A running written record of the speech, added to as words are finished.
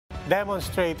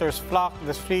Demonstrators flocked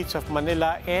the streets of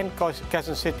Manila and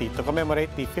Quezon City to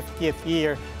commemorate the 50th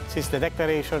year since the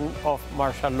declaration of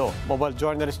martial law. Mobile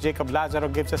journalist Jacob Lazaro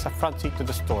gives us a front seat to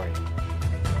the story.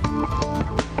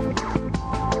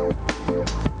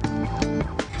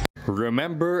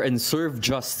 Remember and serve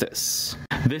justice.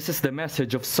 This is the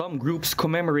message of some groups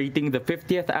commemorating the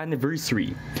 50th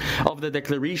anniversary of the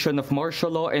declaration of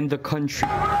martial law in the country.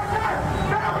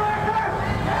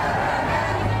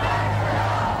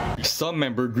 Some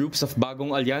member groups of Bagong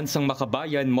Alyansang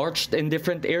Makabayan marched in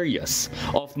different areas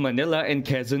of Manila and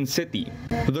Quezon City.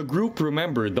 The group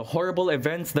remembered the horrible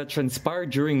events that transpired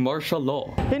during martial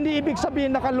law. Hindi ibig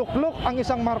sabihin nakaluklok ang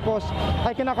isang Marcos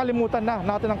ay kinakalimutan na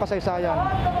natin ang kasaysayan.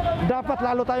 Dapat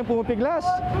lalo tayong pumipiglas.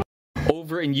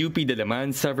 Over in UP Dalaman,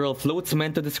 several floats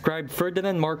meant to describe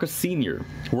Ferdinand Marcos Sr.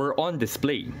 were on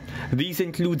display. These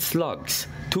include slugs,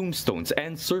 tombstones,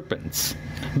 and serpents.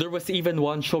 There was even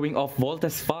one showing off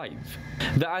Voltes 5.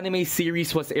 The anime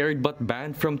series was aired but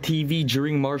banned from TV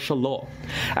during martial law,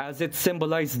 as it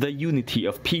symbolized the unity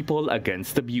of people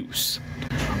against abuse.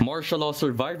 Martial law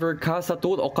survivor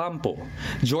Casatul Ocampo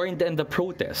joined in the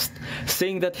protest,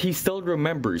 saying that he still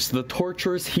remembers the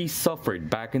tortures he suffered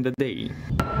back in the day.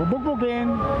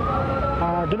 Bubugbugin,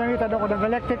 ginamitan ako ng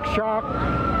electric shock,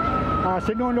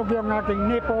 sinunog yung aking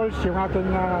nipples, yung aking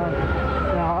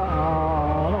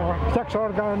sex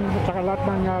organ, at saka lahat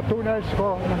ng tunnels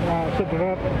ko, ng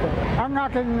cigarette. Ang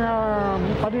aking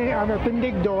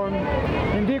tindig doon,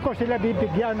 hindi ko sila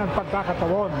bibigyan ng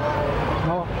pagkakataon,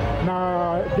 no, na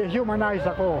dehumanize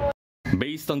ako.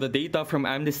 Based on the data from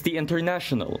Amnesty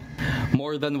International,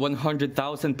 more than 100,000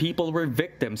 people were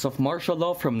victims of martial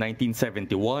law from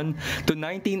 1971 to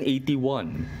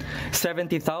 1981.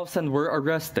 70,000 were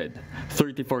arrested,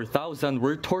 34,000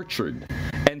 were tortured,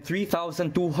 and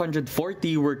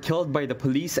 3,240 were killed by the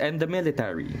police and the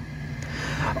military.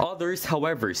 Others,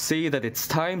 however, say that it's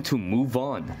time to move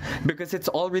on because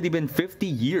it's already been 50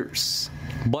 years.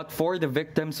 But for the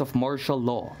victims of martial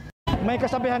law, may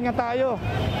kasabihan nga tayo,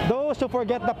 those who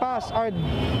forget the past are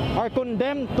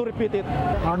condemned to repeat it.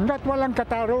 Hanggat walang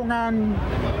katarungan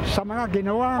sa mga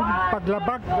ginawang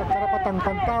paglabag ng karapatang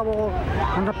pantao,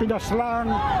 mga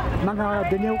pinaslang, mga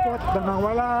dinukot, mga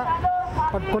wala,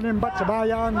 pagkunimbat sa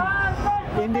bayan,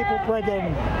 hindi po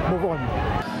pwedeng move on.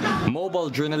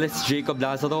 Mobile journalist Jacob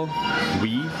Lazaro,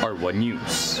 we are One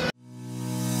News.